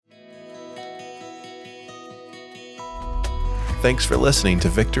Thanks for listening to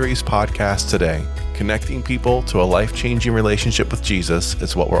Victory's podcast today. Connecting people to a life-changing relationship with Jesus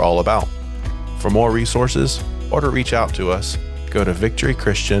is what we're all about. For more resources or to reach out to us, go to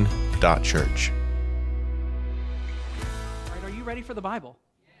victorychristian.church. All right, are you ready for the Bible?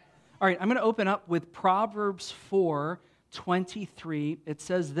 All right, I'm going to open up with Proverbs 4:23. It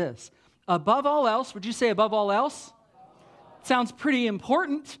says this: above all else, would you say above all else? Sounds pretty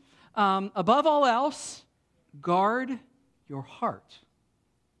important. Above all else, guard your heart,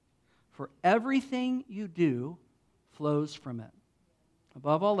 for everything you do flows from it.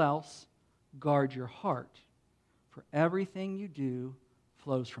 Above all else, guard your heart, for everything you do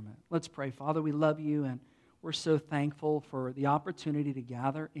flows from it. Let's pray. Father, we love you, and we're so thankful for the opportunity to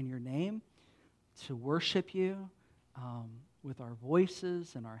gather in your name, to worship you with our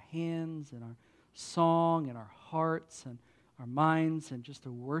voices and our hands and our song and our hearts and our minds, and just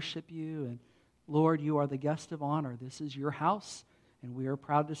to worship you. And Lord, you are the guest of honor. This is your house, and we are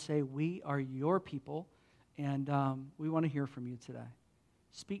proud to say we are your people, and we want to hear from you today.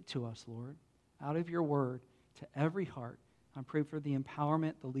 Speak to us, Lord, out of your word to every heart. I pray for the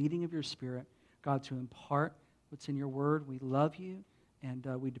empowerment, the leading of your Spirit, God, to impart what's in your word. We love you, and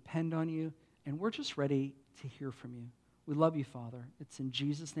we depend on you, and we're just ready to hear from you. We love you, Father. It's in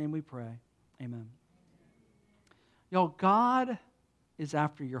Jesus' name we pray. Amen. Y'all, God is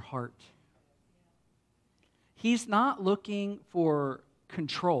after your heart. He's not looking for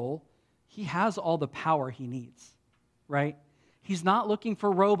control. He has all the power he needs, right? He's not looking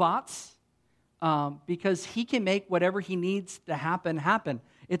for robots because he can make whatever he needs to happen.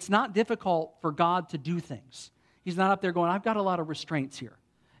 It's not difficult for God to do things. He's not up there going, I've got a lot of restraints here,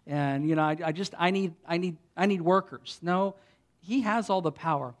 and I need workers. No, he has all the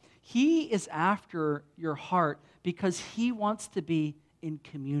power. He is after your heart because he wants to be in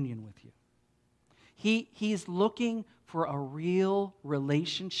communion with you. He's looking for a real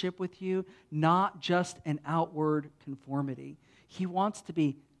relationship with you, not just an outward conformity. He wants to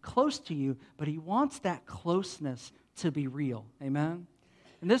be close to you, but he wants that closeness to be real. Amen?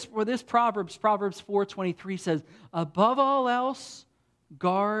 And this Proverbs 4:23 says, above all else,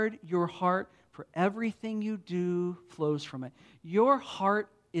 guard your heart, for everything you do flows from it. Your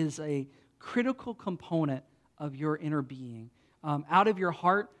heart is a critical component of your inner being. Out of your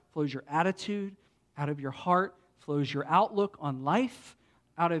heart flows your attitude. Out of your heart flows your outlook on life.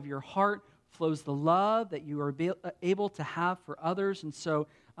 Out of your heart flows the love that you are able to have for others. And so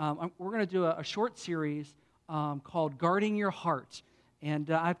we're going to do a short series called Guarding Your Heart.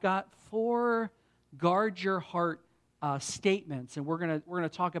 And I've got 4 guard your heart statements, and we're going to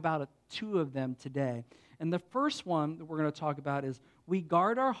talk about 2 of them today. And the first one that we're going to talk about is we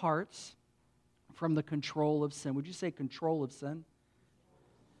guard our hearts from the control of sin. Would you say control of sin?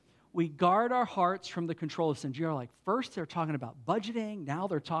 We guard our hearts from the control of sin. You're like, first they're talking about budgeting, now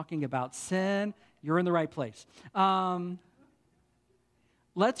they're talking about sin. You're in the right place.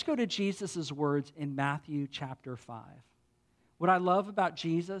 Let's go to Jesus' words in Matthew chapter 5. What I love about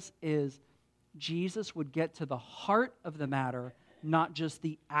Jesus is Jesus would get to the heart of the matter, not just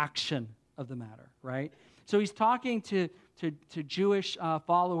the action of the matter, right? So he's talking to Jewish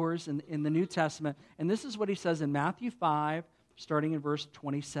followers in the New Testament, and this is what he says in Matthew 5, starting in verse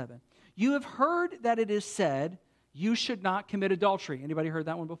 27. You have heard that it is said, you should not commit adultery. Anybody heard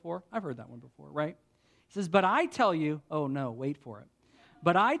that one before? I've heard that one before, right? He says, but I tell you, oh no, wait for it.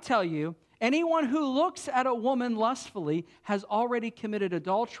 But I tell you, anyone who looks at a woman lustfully has already committed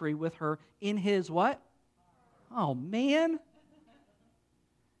adultery with her in his what? Oh man.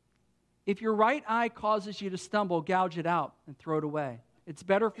 If your right eye causes you to stumble, gouge it out and throw it away. It's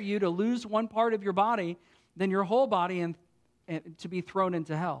better for you to lose one part of your body than your whole body and to be thrown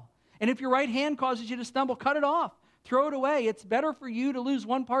into hell. And if your right hand causes you to stumble, cut it off. Throw it away. It's better for you to lose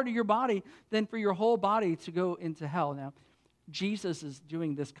one part of your body than for your whole body to go into hell. Now, Jesus is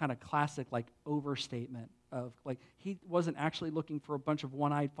doing this kind of classic overstatement of he wasn't actually looking for a bunch of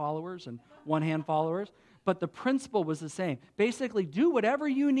one-eyed followers and one-hand followers, but the principle was the same. Basically, do whatever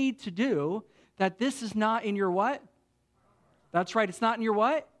you need to do, that this is not in your what? That's right, it's not in your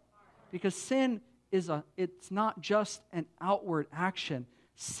what? Because sin it's not just an outward action.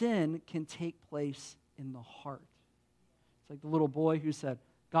 Sin can take place in the heart. It's like the little boy who said,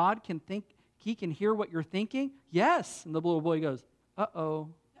 God can think, he can hear what you're thinking? Yes. And the little boy goes, uh-oh.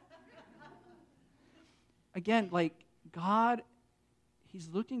 Again, God, he's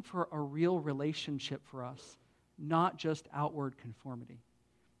looking for a real relationship for us, not just outward conformity.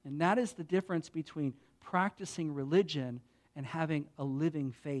 And that is the difference between practicing religion and having a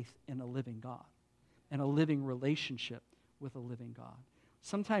living faith in a living God and a living relationship with a living God.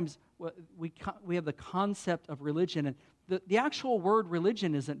 sometimes we have the concept of religion, and the actual word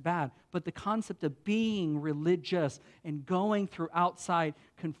religion isn't bad, but the concept of being religious and going through outside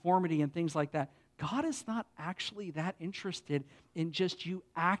conformity and things like that, God is not actually that interested in just you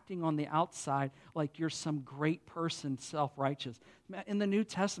acting on the outside like you're some great person, self-righteous. In the New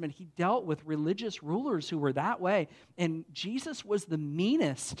Testament, he dealt with religious rulers who were that way, and Jesus was the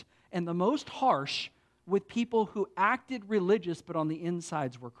meanest and the most harsh with people who acted religious but on the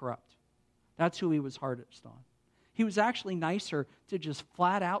insides were corrupt. That's who he was hardest on. He was actually nicer to just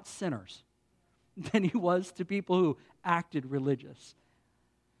flat-out sinners than he was to people who acted religious.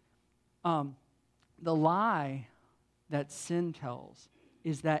 The lie that sin tells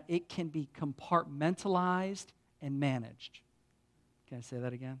is that it can be compartmentalized and managed. Can I say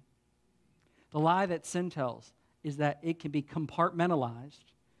that again? The lie that sin tells is that it can be compartmentalized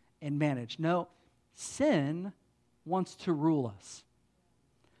and managed. No, sin wants to rule us.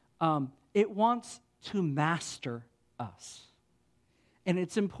 It wants to master us. And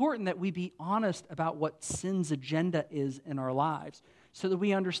it's important that we be honest about what sin's agenda is in our lives so that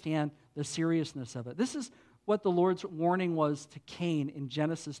we understand the seriousness of it. This is what the Lord's warning was to Cain in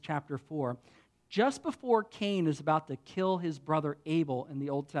Genesis chapter 4. Just before Cain is about to kill his brother Abel in the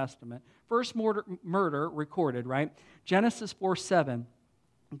Old Testament, first murder recorded, right? Genesis 4:7,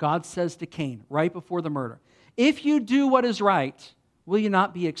 God says to Cain, right before the murder, "If you do what is right, will you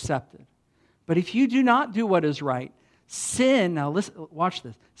not be accepted? But if you do not do what is right, sin," now listen, watch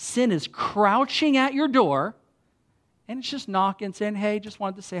this, "sin is crouching at your door," and it's just knocking, saying, "Hey, just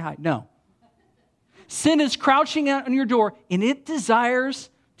wanted to say hi." No. Sin is crouching out on your door, and it desires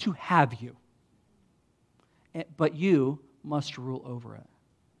to have you. But you must rule over it.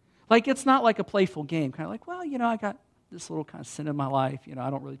 Like, it's not like a playful game, kind of like, well, I got this little kind of sin in my life. I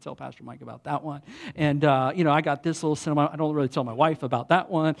don't really tell Pastor Mike about that one. And, I got this little sin in my life. I don't really tell my wife about that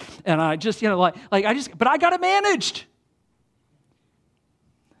one. And I just, but I got it managed.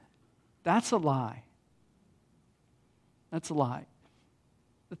 That's a lie. That's a lie.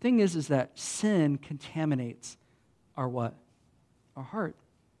 The thing is that sin contaminates our what? Our heart.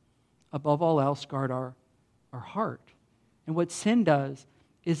 Above all else, guard our heart. And what sin does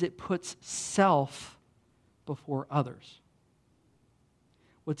is it puts self before others.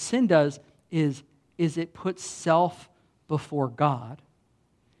 What sin does is it puts self before God,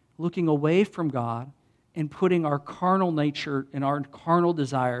 looking away from God and putting our carnal nature and our carnal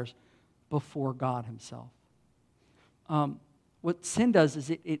desires before God himself. What sin does is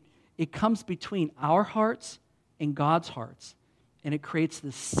it comes between our hearts and God's hearts, and it creates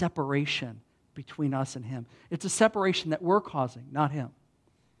this separation between us and him. It's a separation that we're causing, not him.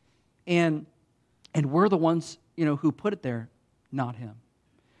 And we're the ones, who put it there, not him.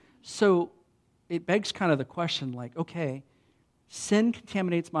 So it begs kind of the question, like, okay, sin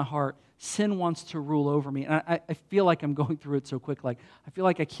contaminates my heart. Sin wants to rule over me. And I feel like I'm going through it so quick. Like, I feel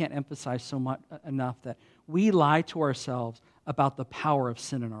like I can't emphasize so much enough that we lie to ourselves about the power of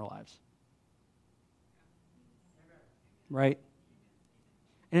sin in our lives. Right?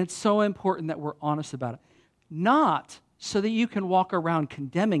 And it's so important that we're honest about it. Not so that you can walk around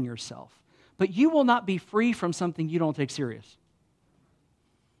condemning yourself, but you will not be free from something you don't take serious.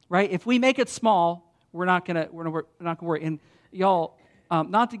 Right? If we make it small, we're not gonna worry. And y'all,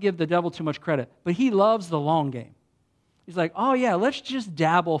 not to give the devil too much credit, but he loves the long game. He's like, oh yeah, let's just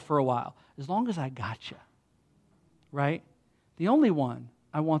dabble for a while, as long as I got you. Right? The only one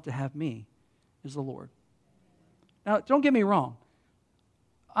I want to have me is the Lord. Now, don't get me wrong.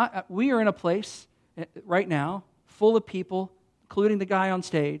 We are in a place right now full of people, including the guy on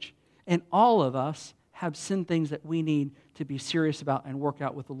stage, and all of us have sin things that we need to be serious about and work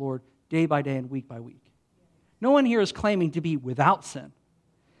out with the Lord day by day and week by week. No one here is claiming to be without sin.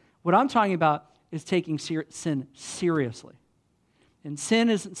 What I'm talking about is taking sin seriously. And sin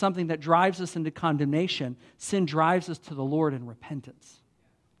isn't something that drives us into condemnation. Sin drives us to the Lord in repentance.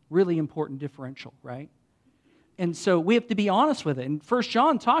 Really important differential, right? And so we have to be honest with it. And 1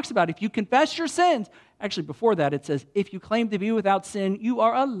 John talks about if you confess your sins, actually before that it says, if you claim to be without sin, you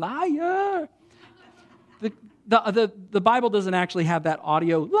are a liar. The Bible doesn't actually have that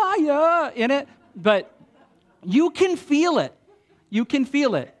audio liar in it, but you can feel it. You can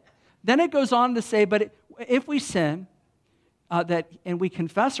feel it. Then it goes on to say, but if we sin, and we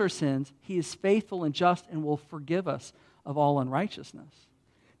confess our sins, he is faithful and just and will forgive us of all unrighteousness.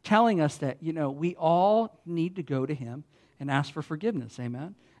 Telling us that, we all need to go to him and ask for forgiveness,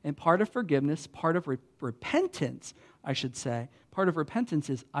 amen? And part of forgiveness, part of repentance, I should say, part of repentance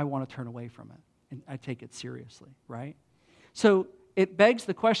is I want to turn away from it, and I take it seriously, right? So it begs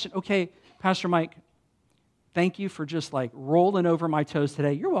the question, okay, Pastor Mike, Thank you for just like rolling over my toes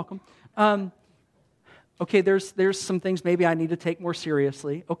today. You're welcome. Okay, there's some things maybe I need to take more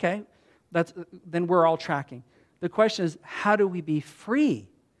seriously. Okay, then we're all tracking. The question is, how do we be free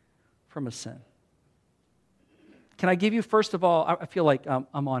from a sin? Can I give you, first of all, I feel like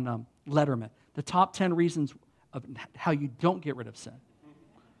I'm on Letterman, the top 10 reasons of how you don't get rid of sin.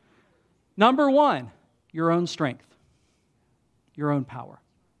 Number 1, your own strength, your own power.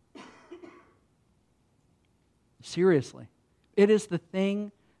 Seriously. It is the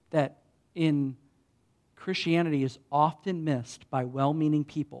thing that in Christianity is often missed by well-meaning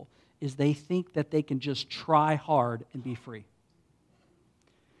people, is they think that they can just try hard and be free.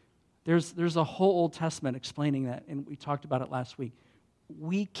 There's a whole Old Testament explaining that, and we talked about it last week.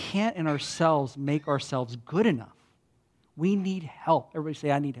 We can't in ourselves make ourselves good enough. We need help. Everybody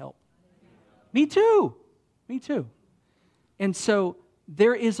say, I need help. Me too. Me too. And so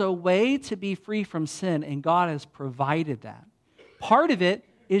there is a way to be free from sin, and God has provided that. Part of it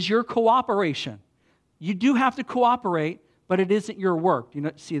is your cooperation. You do have to cooperate, but it isn't your work. Do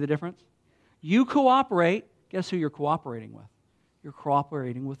you see the difference? You cooperate. Guess who you're cooperating with? You're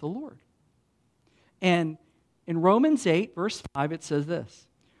cooperating with the Lord. And in Romans 8, verse 5, it says this: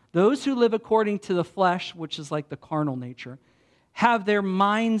 those who live according to the flesh, which is like the carnal nature, have their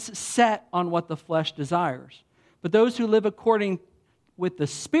minds set on what the flesh desires. But those who live according with the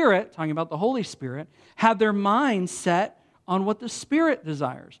Spirit, talking about the Holy Spirit, have their minds set on what the Spirit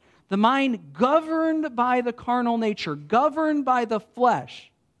desires. The mind governed by the carnal nature, governed by the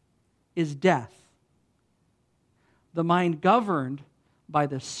flesh, is death. The mind governed by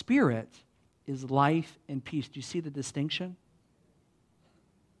the Spirit is life and peace. Do you see the distinction?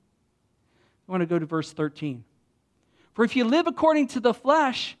 I want to go to verse 13. For if you live according to the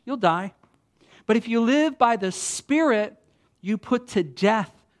flesh, you'll die. But if you live by the Spirit, you put to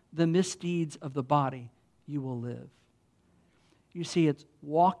death the misdeeds of the body, you will live. You see, it's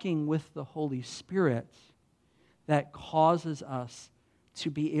walking with the Holy Spirit that causes us to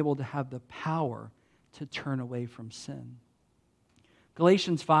be able to have the power to turn away from sin.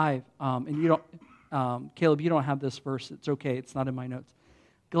 Galatians 5, and you don't, Caleb, you don't have this verse. It's okay. It's not in my notes.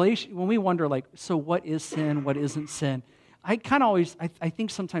 When we wonder, like, so what is sin? What isn't sin? I kind of always, I think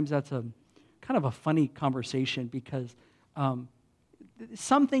sometimes that's a kind of a funny conversation because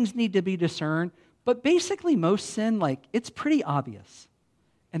some things need to be discerned, but basically most sin, like, it's pretty obvious.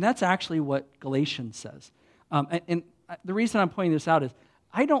 And that's actually what Galatians says. And the reason I'm pointing this out is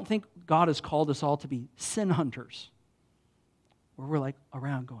I don't think God has called us all to be sin hunters, where we're like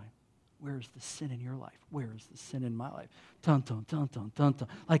around going, where's the sin in your life? Where is the sin in my life? Dun, dun, dun, dun, dun, dun.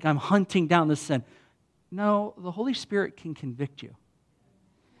 Like I'm hunting down the sin. No, the Holy Spirit can convict you.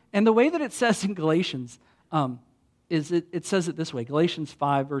 And the way that it says in Galatians is it says it this way, Galatians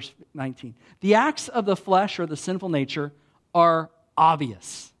 5, verse 19. The acts of the flesh or the sinful nature are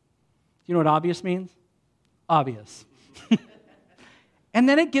obvious. Do you know what obvious means? Obvious. And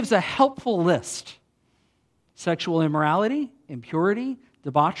then it gives a helpful list. Sexual immorality, impurity,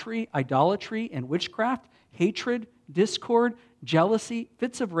 debauchery, idolatry, and witchcraft, hatred, discord, jealousy,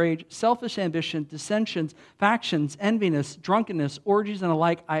 fits of rage, selfish ambition, dissensions, factions, enviness, drunkenness, orgies, and the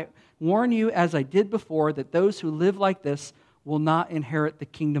like. I warn you, as I did before, that those who live like this will not inherit the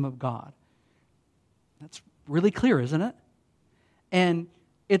kingdom of God. That's really clear, isn't it? And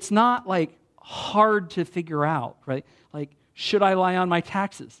it's not like hard to figure out, right? Like, should I lie on my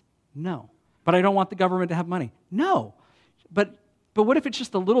taxes? No. But I don't want the government to have money. No. But what if it's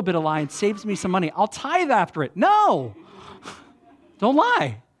just a little bit of lie and saves me some money? I'll tithe after it. No. Don't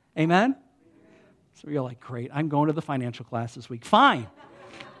lie. Amen? So you're like, great, I'm going to the financial class this week. Fine.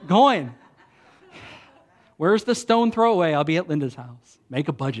 Going. Where's the stone throw away? I'll be at Linda's house. Make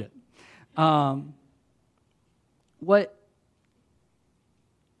a budget. When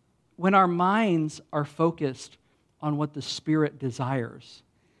our minds are focused on what the Spirit desires,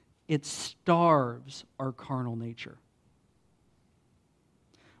 it starves our carnal nature.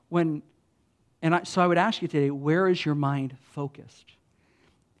 So I would ask you today, where is your mind focused?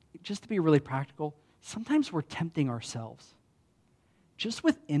 Just to be really practical, sometimes we're tempting ourselves just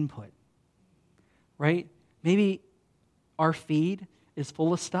with input, right? Maybe our feed is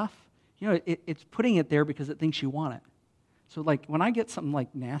full of stuff. You know, it's putting it there because it thinks you want it. So like when I get something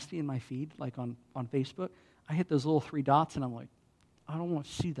like nasty in my feed, like on Facebook, I hit those little 3 dots and I'm like, I don't want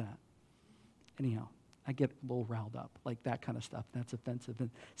to see that. Anyhow, I get a little riled up, like that kind of stuff. That's offensive. And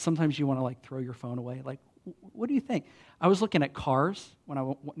sometimes you want to like throw your phone away. Like, what do you think? I was looking at cars when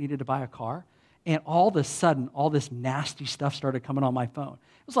I needed to buy a car, and all of a sudden, all this nasty stuff started coming on my phone.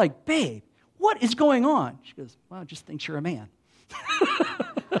 It was like, babe, what is going on? She goes, well, it just thinks you're a man.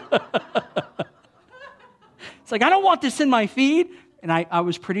 It's like, I don't want this in my feed. And I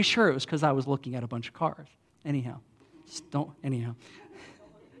was pretty sure it was because I was looking at a bunch of cars. Anyhow.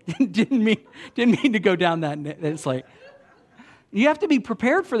 didn't mean to go down that. It's like, you have to be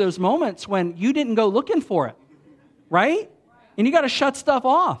prepared for those moments when you didn't go looking for it, right? And you got to shut stuff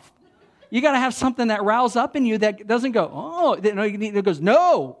off. You got to have something that riles up in you that doesn't go, oh, no, it goes,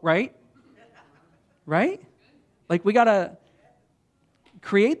 no, right? Right? Like we got to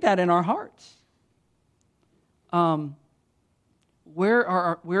create that in our hearts.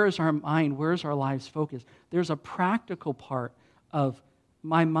 Where is our mind? Where is our lives focused? There's a practical part of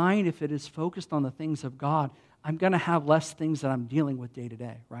my mind. If it is focused on the things of God, I'm going to have less things that I'm dealing with day to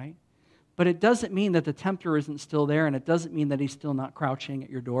day, right? But it doesn't mean that the tempter isn't still there, and it doesn't mean that he's still not crouching at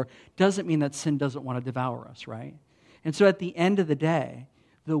your door. It doesn't mean that sin doesn't want to devour us, right? And so at the end of the day,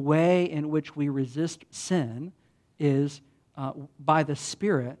 the way in which we resist sin is by the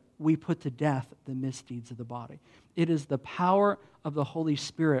Spirit, we put to death the misdeeds of the body. It is the power of the Holy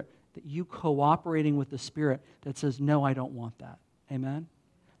Spirit, that you cooperating with the Spirit, that says, no, I don't want that. Amen?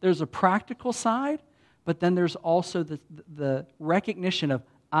 There's a practical side, but then there's also the recognition of,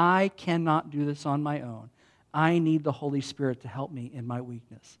 I cannot do this on my own. I need the Holy Spirit to help me in my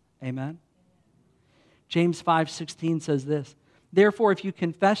weakness. Amen? James 5:16 says this, therefore, if you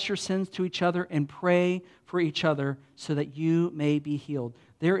confess your sins to each other and pray for each other so that you may be healed.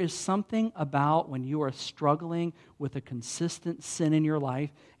 There is something about when you are struggling with a consistent sin in your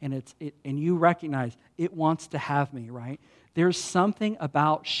life and you recognize it wants to have me, right? There's something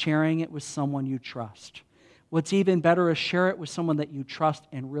about sharing it with someone you trust. What's even better is share it with someone that you trust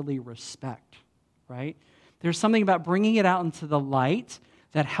and really respect, right? There's something about bringing it out into the light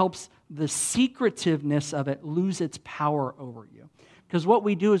that helps the secretiveness of it lose its power over you. Because what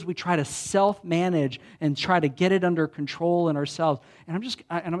we do is we try to self-manage and try to get it under control in ourselves. And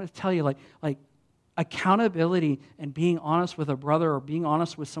I'm going to tell you, like accountability and being honest with a brother or being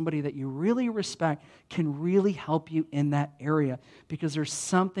honest with somebody that you really respect can really help you in that area, because there's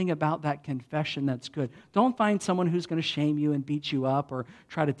something about that confession that's good. Don't find someone who's going to shame you and beat you up or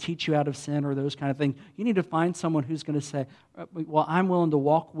try to teach you out of sin or those kind of things. You need to find someone who's going to say, well, I'm willing to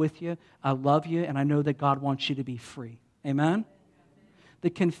walk with you, I love you, and I know that God wants you to be free. Amen? The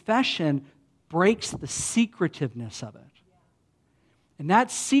confession breaks the secretiveness of it. And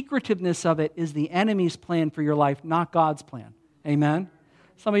that secretiveness of it is the enemy's plan for your life, not God's plan. Amen?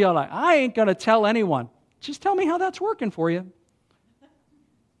 Some of y'all are like, I ain't going to tell anyone. Just tell me how that's working for you.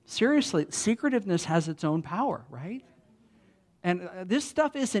 Seriously, secretiveness has its own power, right? And this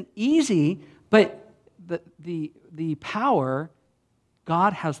stuff isn't easy, but the power,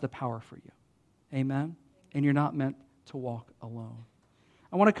 God has the power for you. Amen? And you're not meant to walk alone.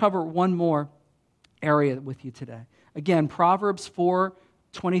 I want to cover one more area with you today. Again, Proverbs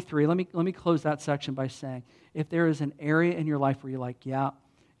 4:23. Let me close that section by saying, if there is an area in your life where you're like, yeah,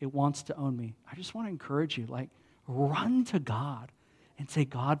 it wants to own me, I just want to encourage you, run to God and say,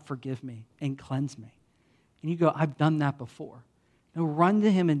 God, forgive me and cleanse me. And you go, I've done that before. No, run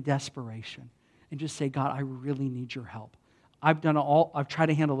to Him in desperation and just say, God, I really need your help. I've tried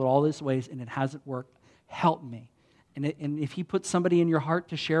to handle it all these ways and it hasn't worked. Help me. And if He puts somebody in your heart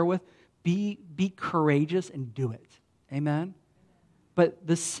to share with, be courageous and do it. Amen? But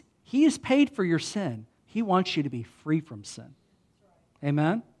He has paid for your sin. He wants you to be free from sin.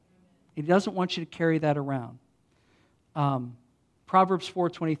 Amen? He doesn't want you to carry that around. Proverbs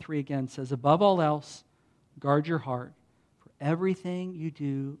 4:23 again says, above all else, guard your heart, for everything you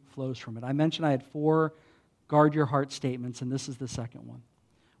do flows from it. I mentioned I had 4 guard your heart statements, and this is the second one.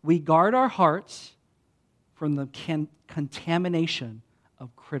 We guard our hearts from the contamination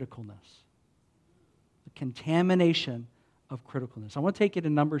of criticalness. The contamination of criticalness. I want to take you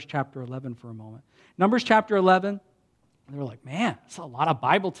to Numbers chapter 11 for a moment. Numbers chapter 11, and they're like, man, it's a lot of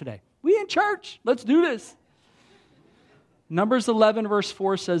Bible today. We in church. Let's do this. Numbers 11 verse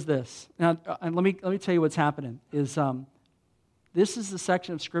 4 says this. Now, and let me tell you what's happening. This is the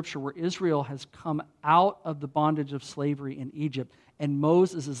section of Scripture where Israel has come out of the bondage of slavery in Egypt, and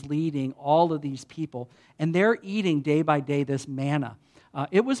Moses is leading all of these people, and they're eating day by day this manna.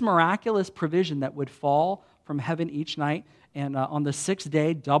 It was miraculous provision that would fall from heaven each night, and on the 6th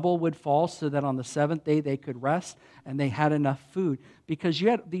day, double would fall so that on the 7th day they could rest, and they had enough food. Because you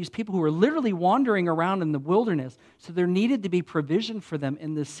had these people who were literally wandering around in the wilderness, so there needed to be provision for them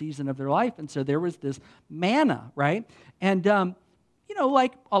in this season of their life, and so there was this manna, right? And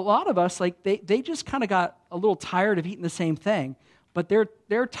like a lot of us, they just kind of got a little tired of eating the same thing, but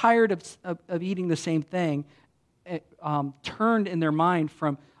they're tired of eating the same thing, turned in their mind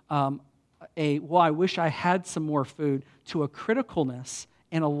from I wish I had some more food, to a criticalness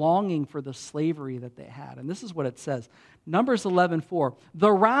and a longing for the slavery that they had. And this is what it says. Numbers 11:4.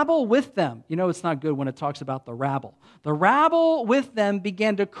 The rabble with them. You know, it's not good when it talks about the rabble. The rabble with them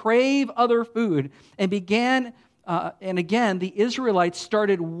began to crave other food and again, the Israelites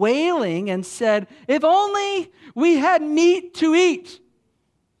started wailing and said, "If only we had meat to eat."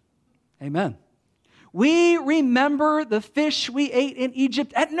 Amen. We remember the fish we ate in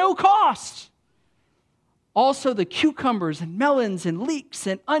Egypt at no cost. Also the cucumbers and melons and leeks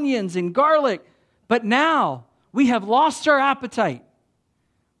and onions and garlic. But now we have lost our appetite.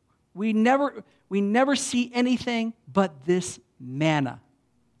 We never see anything but this manna.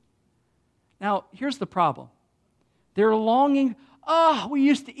 Now, here's the problem. They're longing, we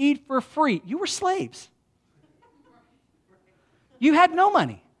used to eat for free. You were slaves. You had no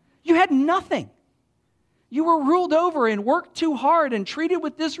money. You had nothing. You were ruled over and worked too hard and treated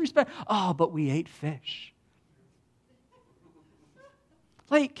with disrespect. But we ate fish.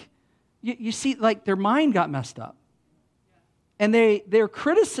 Like, you see, like their mind got messed up. And their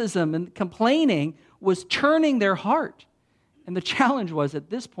criticism and complaining was churning their heart. And the challenge was, at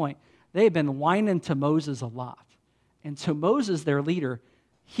this point, they had been whining to Moses a lot. And so Moses, their leader,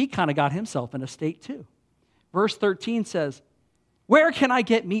 he kind of got himself in a state too. Verse 13 says, "Where can I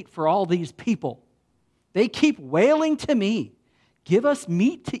get meat for all these people? They keep wailing to me, 'Give us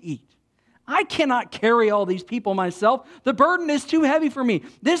meat to eat.' I cannot carry all these people myself. The burden is too heavy for me.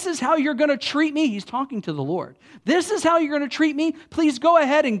 This is how you're going to treat me." He's talking to the Lord. "This is how you're going to treat me. Please go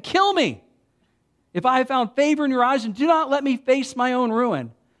ahead and kill me if I have found favor in your eyes, and do not let me face my own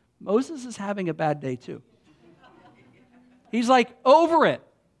ruin." Moses is having a bad day too. He's like over it.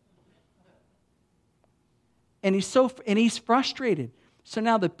 And he's frustrated. So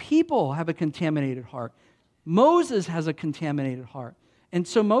now the people have a contaminated heart. Moses has a contaminated heart. And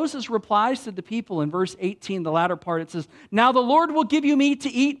so Moses replies to the people in verse 18, the latter part. It says, "Now the Lord will give you meat to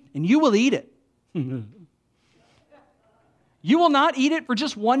eat, and you will eat it." You will not eat it for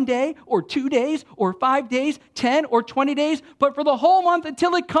just 1 day, or 2 days, or 5 days, 10 or 20 days, but for the whole month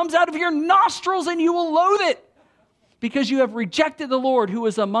until it comes out of your nostrils, and you will loathe it. Because you have rejected the Lord who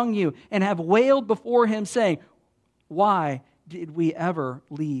is among you, and have wailed before him, saying, "Why did we ever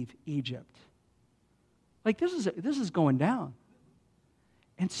leave Egypt?" Like this is going down.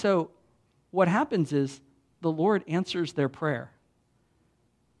 And so what happens is the Lord answers their prayer.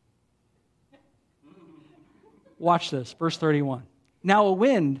 Watch this, verse 31. "Now a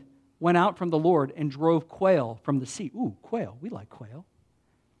wind went out from the Lord and drove quail from the sea." Ooh, quail. We like quail.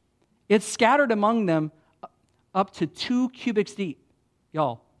 "It scattered among them up to 2 cubits deep."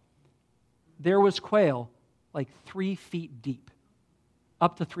 Y'all, there was quail like 3 feet deep.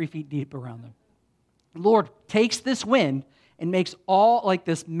 Up to 3 feet deep around them. The Lord takes this wind and makes all like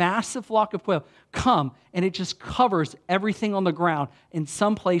this massive flock of quail come, and it just covers everything on the ground. In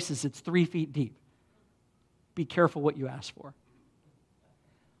some places, it's 3 feet deep. Be careful what you ask for.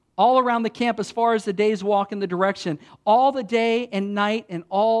 All around the camp, as far as the day's walk in the direction, all the day and night and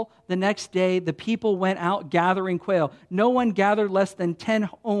all the next day, the people went out gathering quail. No one gathered less than 10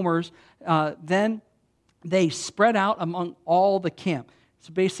 omers. Then they spread out among all the camp.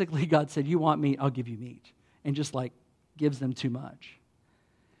 So basically, God said, "You want meat, I'll give you meat." And just like gives them too much.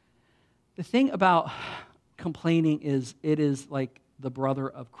 The thing about complaining is it is like the brother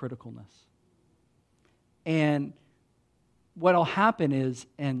of criticalness. And what'll happen is,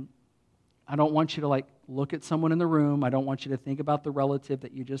 and I don't want you to like look at someone in the room. I don't want you to think about the relative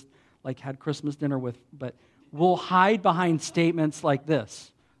that you just like had Christmas dinner with, but we'll hide behind statements like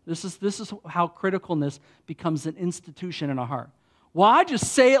this. This is how criticalness becomes an institution in our heart. "Well, I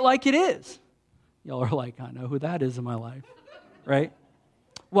just say it like it is." Y'all are like, "I know who that is in my life," right?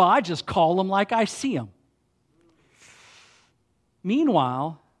 "Well, I just call them like I see them."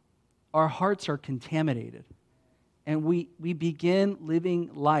 Meanwhile, our hearts are contaminated, and we begin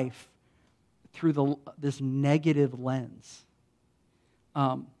living life through this negative lens.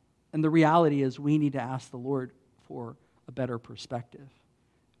 And the reality is we need to ask the Lord for a better perspective.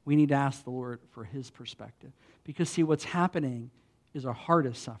 We need to ask the Lord for his perspective. Because see, what's happening is our heart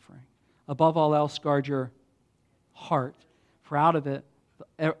is suffering. Above all else, guard your heart, for out of it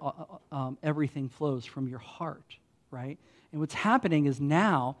everything flows from your heart, right? And what's happening is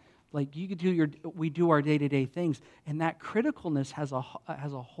now, like we do our day-to-day things, and that criticalness has a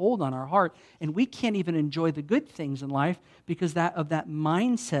hold on our heart, and we can't even enjoy the good things in life because of that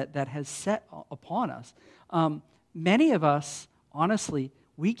mindset that has set upon us. Many of us, honestly,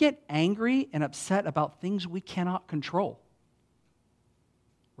 we get angry and upset about things we cannot control,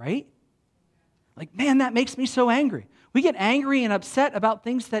 right? Like, man, that makes me so angry. We get angry and upset about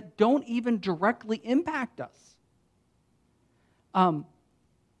things that don't even directly impact us.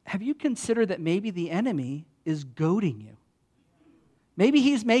 have you considered that maybe the enemy is goading you? Maybe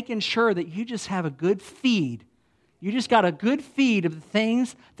he's making sure that you just have a good feed. You just got a good feed of the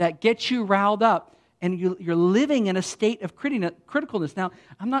things that get you riled up, and you're living in a state of criticalness. Now,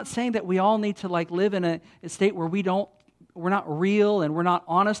 I'm not saying that we all need to live in a state where we're not real and we're not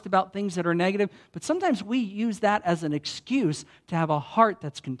honest about things that are negative, but sometimes we use that as an excuse to have a heart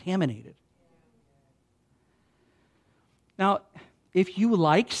that's contaminated. Now, if you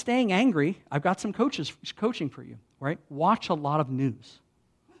like staying angry, I've got some coaching for you, right? Watch a lot of news.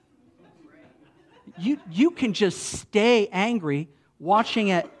 You can just stay angry watching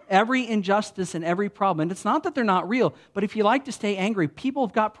at every injustice and every problem. And it's not that they're not real, but if you like to stay angry, people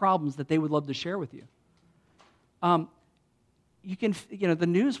have got problems that they would love to share with you. The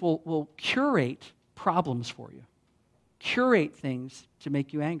news will curate problems for you, curate things to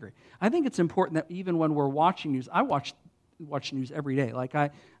make you angry. I think it's important that even when we're watching news, I watch news every day.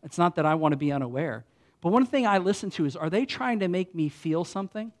 It's not that I want to be unaware, but one thing I listen to is, are they trying to make me feel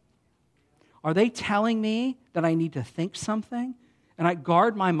something? Are they telling me that I need to think something? And I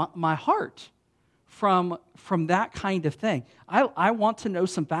guard my heart from that kind of thing. I want to know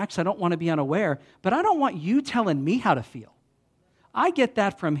some facts. I don't want to be unaware, but I don't want you telling me how to feel. I get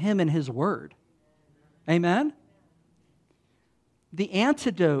that from him and his word. Amen? The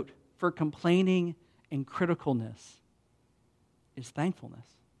antidote for complaining and criticalness is thankfulness.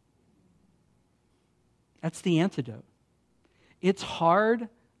 That's the antidote. It's hard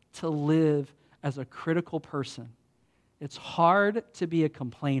to live as a critical person. It's hard to be a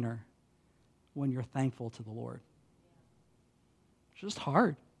complainer when you're thankful to the Lord. It's just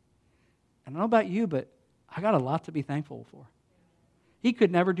hard. I don't know about you, but I got a lot to be thankful for. He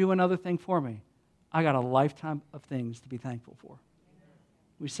could never do another thing for me. I got a lifetime of things to be thankful for.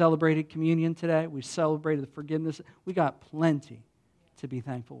 We celebrated communion today. We celebrated the forgiveness. We got plenty to be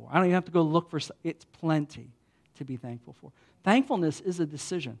thankful for. I don't even have to go look for it's plenty to be thankful for. Thankfulness is a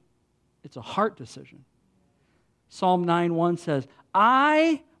decision. It's a heart decision. Psalm 9:1 says,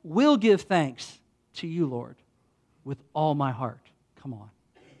 I will give thanks to you, Lord, with all my heart. Come on.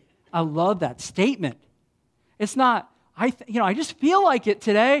 I love that statement. It's not, I just feel like it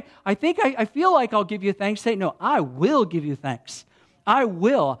today. I feel like I'll give you thanks today. No, I will give you thanks. I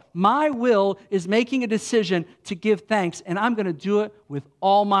will. My will is making a decision to give thanks, and I'm going to do it with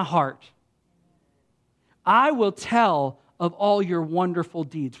all my heart. I will tell of all your wonderful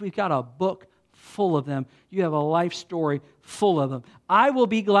deeds. We've got a book full of them. You have a life story full of them. I will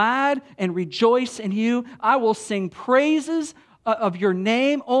be glad and rejoice in you. I will sing praises of your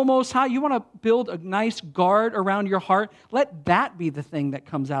name, O Most High. You want to build a nice guard around your heart? Let that be the thing that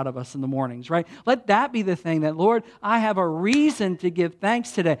comes out of us in the mornings, right? Let that be the thing that, Lord, I have a reason to give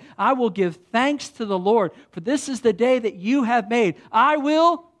thanks today. I will give thanks to the Lord, for this is the day that you have made. I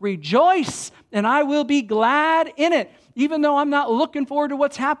will rejoice and I will be glad in it. Even though I'm not looking forward to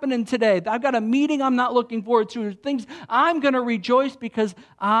what's happening today, I've got a meeting I'm not looking forward to, things, I'm going to rejoice because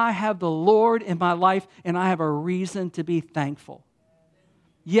I have the Lord in my life and I have a reason to be thankful.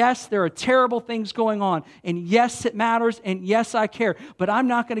 Yes, there are terrible things going on, and yes, it matters, and yes, I care, but I'm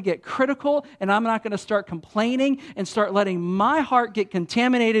not going to get critical, and I'm not going to start complaining and start letting my heart get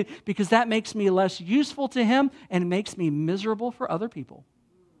contaminated, because that makes me less useful to Him and makes me miserable for other people.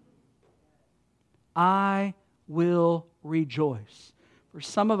 I will rejoice. For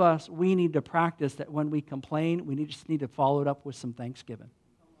some of us, we need to practice that when we complain, we just need to follow it up with some thanksgiving.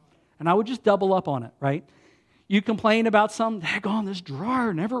 And I would just double up on it, right? You complain about something, daggone, this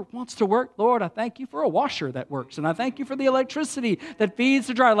drawer never wants to work. Lord, I thank you for a washer that works, and I thank you for the electricity that feeds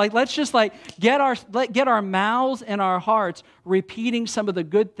the dryer. Let's just get our mouths and our hearts repeating some of the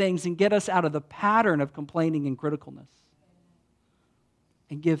good things and get us out of the pattern of complaining and criticalness.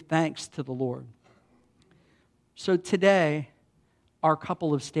 And give thanks to the Lord. So today, our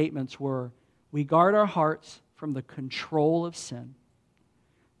couple of statements were, we guard our hearts from the control of sin.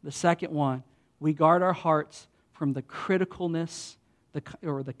 The second one, we guard our hearts from the criticalness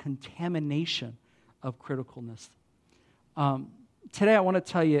or the contamination of criticalness. Today I want to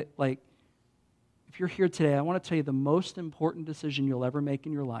tell you, if you're here today, I want to tell you the most important decision you'll ever make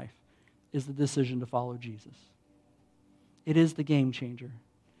in your life is the decision to follow Jesus. It is the game changer.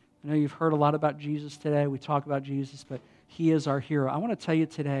 I know you've heard a lot about Jesus today. We talk about Jesus, but He is our hero. I want to tell you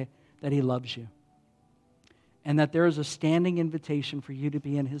today that He loves you and that there is a standing invitation for you to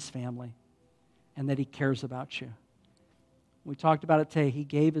be in His family and that He cares about you. We talked about it today. He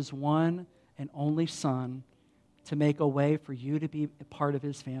gave His one and only Son to make a way for you to be a part of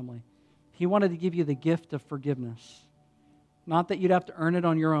His family. He wanted to give you the gift of forgiveness. Not that you'd have to earn it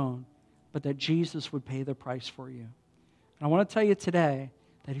on your own, but that Jesus would pay the price for you. And I want to tell you today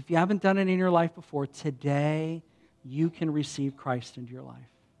that if you haven't done it in your life before, today you can receive Christ into your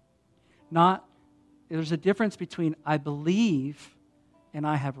life. There's a difference between I believe and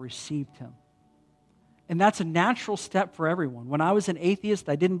I have received him. And that's a natural step for everyone. When I was an atheist,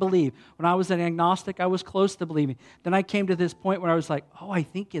 I didn't believe. When I was an agnostic, I was close to believing. Then I came to this point where I was like, oh, I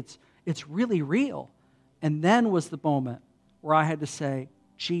think it's really real. And then was the moment where I had to say,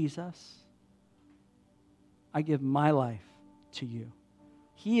 Jesus, I give my life to you.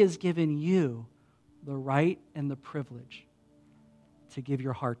 He has given you the right and the privilege to give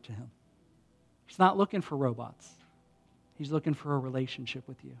your heart to him. He's not looking for robots. He's looking for a relationship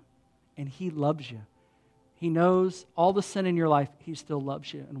with you. And he loves you. He knows all the sin in your life. He still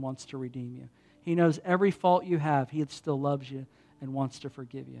loves you and wants to redeem you. He knows every fault you have. He still loves you and wants to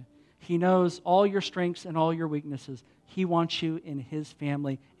forgive you. He knows all your strengths and all your weaknesses. He wants you in his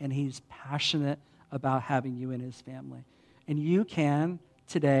family, and he's passionate about having you in his family. And you can,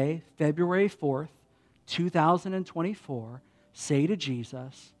 today, February 4th, 2024, say to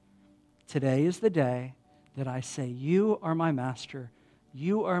Jesus, today is the day that I say, you are my master,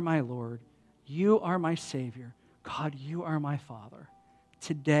 you are my Lord, you are my Savior. God, you are my Father.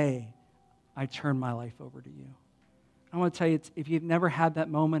 Today, I turn my life over to you. I want to tell you, if you've never had that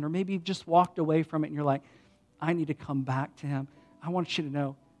moment, or maybe you've just walked away from it and you're like, I need to come back to him, I want you to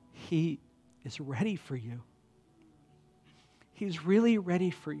know he is ready for you. He's really ready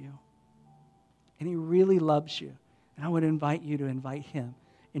for you. And he really loves you. And I would invite you to invite him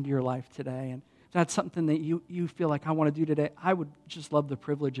into your life today. And if that's something that you feel like I want to do today, I would just love the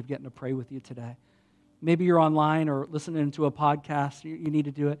privilege of getting to pray with you today. Maybe you're online or listening to a podcast, you need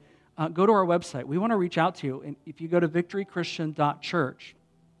to do it. Go to our website. We want to reach out to you. And if you go to victorychristian.church,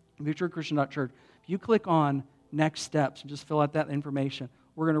 if you click on next steps and just fill out that information,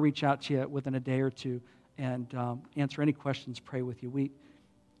 we're going to reach out to you within a day or two and answer any questions, pray with you.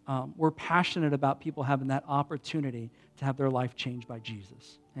 We're passionate about people having that opportunity to have their life changed by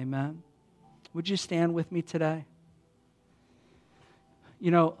Jesus. Amen? Would you stand with me today?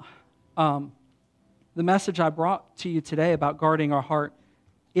 You know, the message I brought to you today about guarding our heart,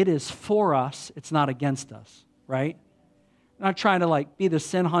 it is for us, it's not against us, right? I'm not trying to be the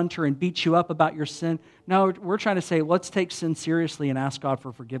sin hunter and beat you up about your sin. No, we're trying to say, let's take sin seriously and ask God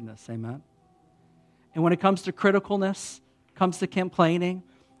for forgiveness. Amen? And when it comes to criticalness, comes to complaining,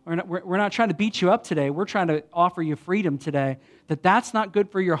 we're not trying to beat you up today. We're trying to offer you freedom today, that's not good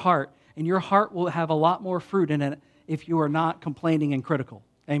for your heart. And your heart will have a lot more fruit in it if you are not complaining and critical.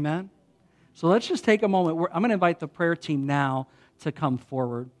 Amen? So let's just take a moment. I'm going to invite the prayer team now to come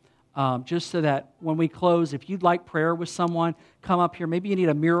forward. Just so that when we close, if you'd like prayer with someone, come up here. Maybe you need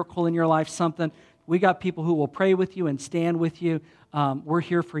a miracle in your life, something. We got people who will pray with you and stand with you. We're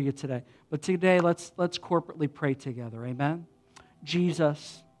here for you today. But today, let's corporately pray together. Amen?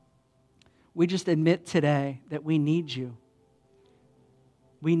 Jesus, we just admit today that we need you.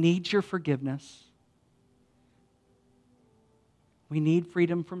 We need your forgiveness. We need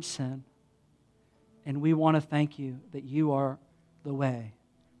freedom from sin. And we want to thank you that you are the way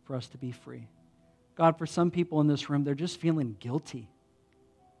for us to be free. God, for some people in this room, they're just feeling guilty.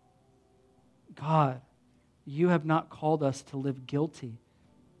 God, you have not called us to live guilty.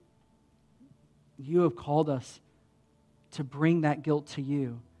 You have called us to bring that guilt to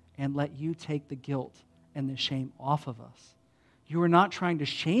you and let you take the guilt and the shame off of us. You are not trying to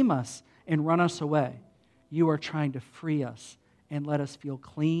shame us and run us away. You are trying to free us and let us feel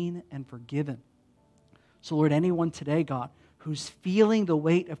clean and forgiven. So, Lord, anyone today, God, who's feeling the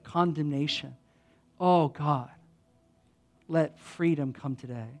weight of condemnation, oh, God, let freedom come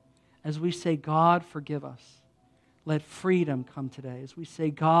today. As we say, God, forgive us, let freedom come today. As we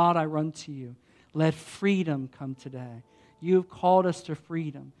say, God, I run to you, let freedom come today. You have called us to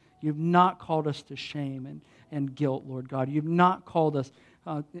freedom. You've not called us to shame and guilt, Lord God. You've not called us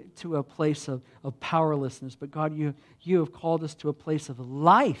to a place of powerlessness. But God, you have called us to a place of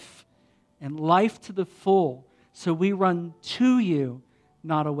life and life to the full. So we run to you,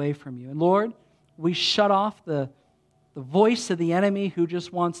 not away from you. And Lord, we shut off the voice of the enemy who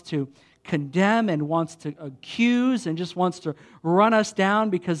just wants to condemn and wants to accuse and just wants to run us down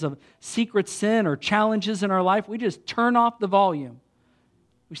because of secret sin or challenges in our life. We just turn off the volume.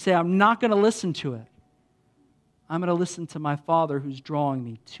 We say, I'm not going to listen to it. I'm going to listen to my Father who's drawing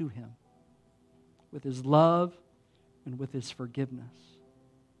me to him with his love and with his forgiveness.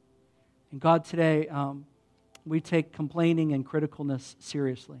 And God, today, we take complaining and criticalness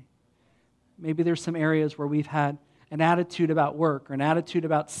seriously. Maybe there's some areas where we've had an attitude about work or an attitude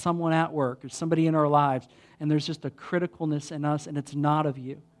about someone at work or somebody in our lives, and there's just a criticalness in us, and it's not of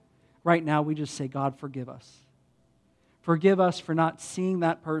you. Right now, we just say, God, forgive us. Forgive us for not seeing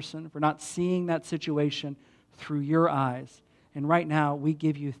that person, for not seeing that situation through your eyes. And right now, we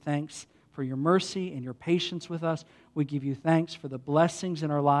give you thanks for your mercy and your patience with us. We give you thanks for the blessings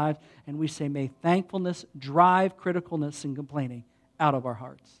in our lives. And we say, may thankfulness drive criticalness and complaining out of our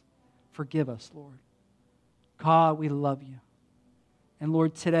hearts. Forgive us, Lord. God, we love you. And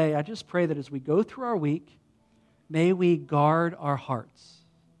Lord, today, I just pray that as we go through our week, may we guard our hearts.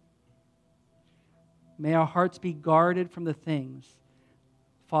 May our hearts be guarded from the things,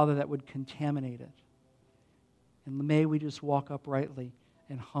 Father, that would contaminate it. And may we just walk uprightly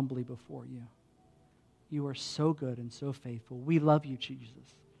and humbly before you. You are so good and so faithful. We love you,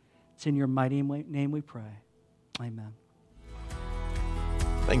 Jesus. It's in your mighty name we pray. Amen.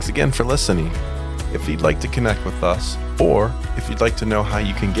 Thanks again for listening. If you'd like to connect with us, or if you'd like to know how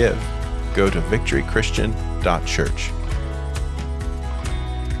you can give, go to victorychristian.church.